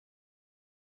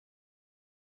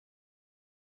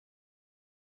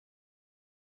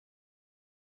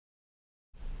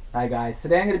Hi guys,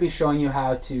 today I'm going to be showing you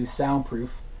how to soundproof,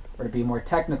 or to be more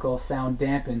technical, sound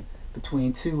dampen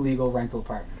between two legal rental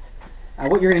apartments.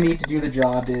 What you're going to need to do the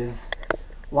job is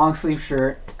long sleeve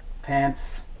shirt, pants,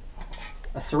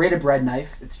 a serrated bread knife.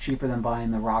 It's cheaper than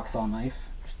buying the Roxul knife.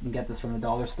 You can get this from the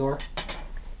dollar store.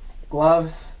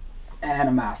 Gloves, and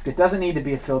a mask. It doesn't need to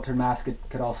be a filtered mask, it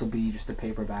could also be just a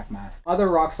paperback mask. Other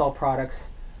Roxul products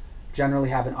generally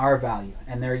have an R value,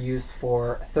 and they're used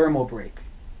for thermal break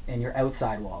in your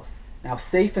outside walls. Now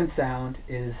Safe''n''sound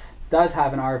does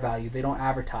have an R value. They don't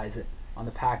advertise it on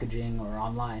the packaging or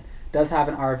online. It does have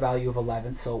an R value of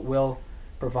 11, so it will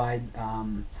provide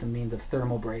some means of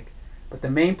thermal break. But the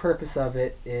main purpose of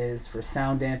it is for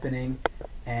sound dampening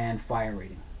and fire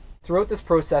rating. Throughout this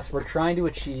process, we're trying to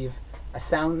achieve a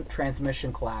sound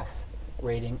transmission class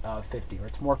rating of 50, or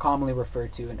it's more commonly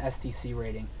referred to an STC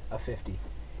rating of 50.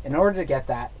 In order to get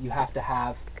that, you have to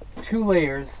have 2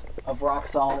 layers of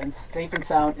Roxul and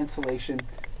Safe''n''sound insulation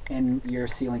in your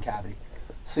ceiling cavity.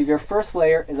 So your first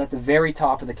layer is at the very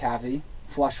top of the cavity,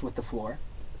 flush with the floor,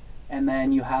 and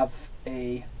then you have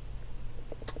a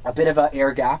bit of an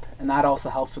air gap, and that also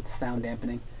helps with the sound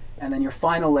dampening. And then your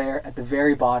final layer at the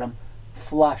very bottom,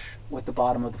 flush with the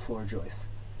bottom of the floor joist.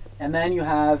 And then you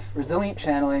have resilient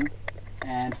channeling,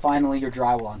 and finally your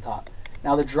drywall on top.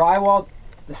 Now the drywall,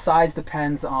 the size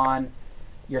depends on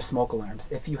your smoke alarms.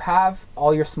 If you have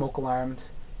all your smoke alarms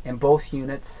in both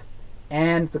units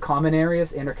and the common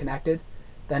areas interconnected,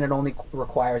 then it only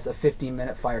requires a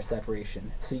 15-minute fire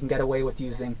separation. So you can get away with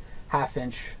using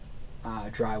half-inch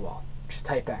drywall, which is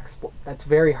type X. That's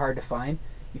very hard to find.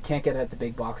 You can't get it at the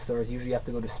big box stores. Usually you have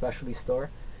to go to a specialty store.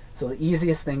 So the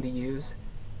easiest thing to use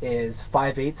is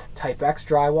 5/8 type X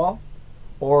drywall,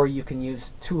 or you can use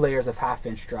 2 layers of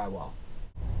half-inch drywall.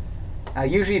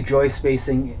 Usually joist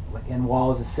spacing in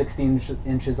walls is 16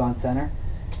 inches on center,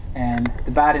 and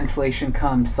the bad insulation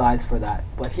comes size for that.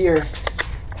 But here,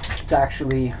 it's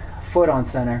actually a foot on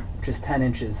center, which is 10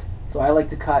 inches. So I like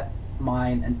to cut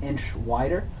mine an inch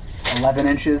wider, 11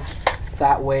 inches.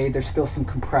 That way there's still some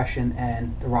compression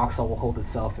and the Roxul will hold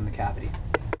itself in the cavity.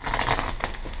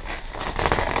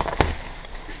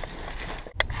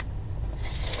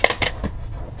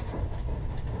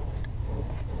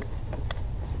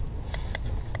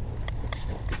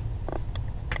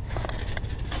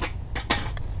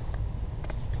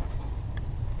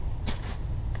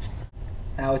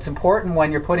 Now it's important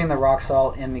when you're putting the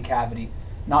Roxul in the cavity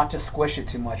not to squish it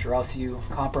too much, or else you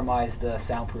compromise the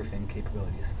soundproofing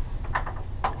capabilities.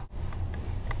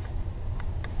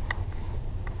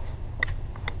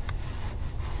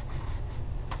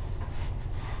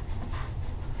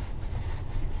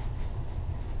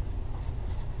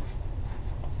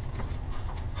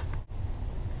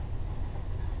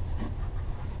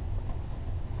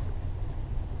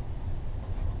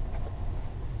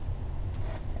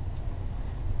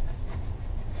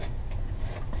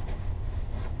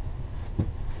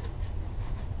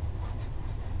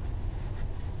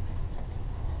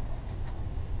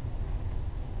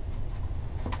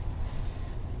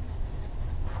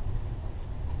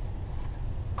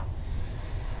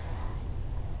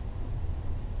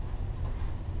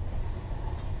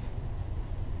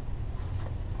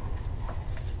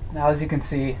 Now as you can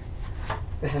see,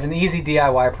 this is an easy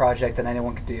DIY project that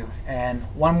anyone could do. And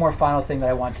one more final thing that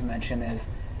I want to mention is,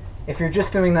 if you're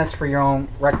just doing this for your own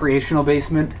recreational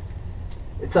basement,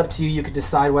 it's up to you. You could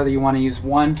decide whether you want to use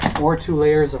 1 or 2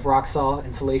 layers of Roxul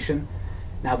insulation.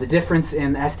 Now the difference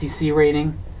in STC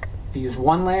rating, if you use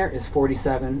 1 layer is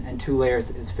 47 and 2 layers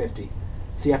is 50.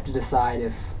 So you have to decide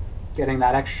if getting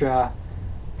that extra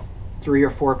 3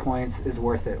 or 4 points is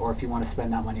worth it, or if you want to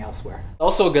spend that money elsewhere.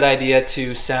 Also a good idea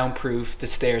to soundproof the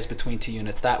stairs between 2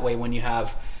 units. That way when you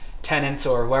have tenants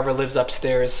or whoever lives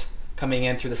upstairs coming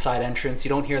in through the side entrance, you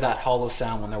don't hear that hollow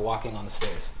sound when they're walking on the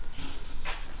stairs.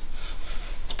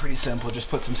 It's pretty simple.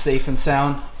 Just put some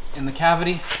Safe''n''sound in the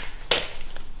cavity.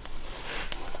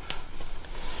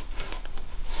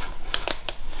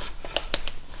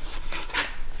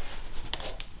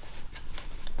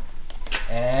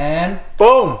 And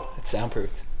boom! Soundproofed.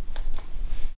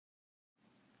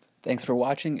 Thanks for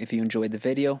watching. If you enjoyed the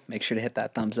video, make sure to hit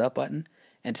that thumbs up button.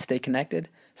 And to stay connected,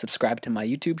 subscribe to my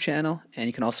YouTube channel, and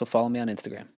you can also follow me on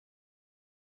Instagram.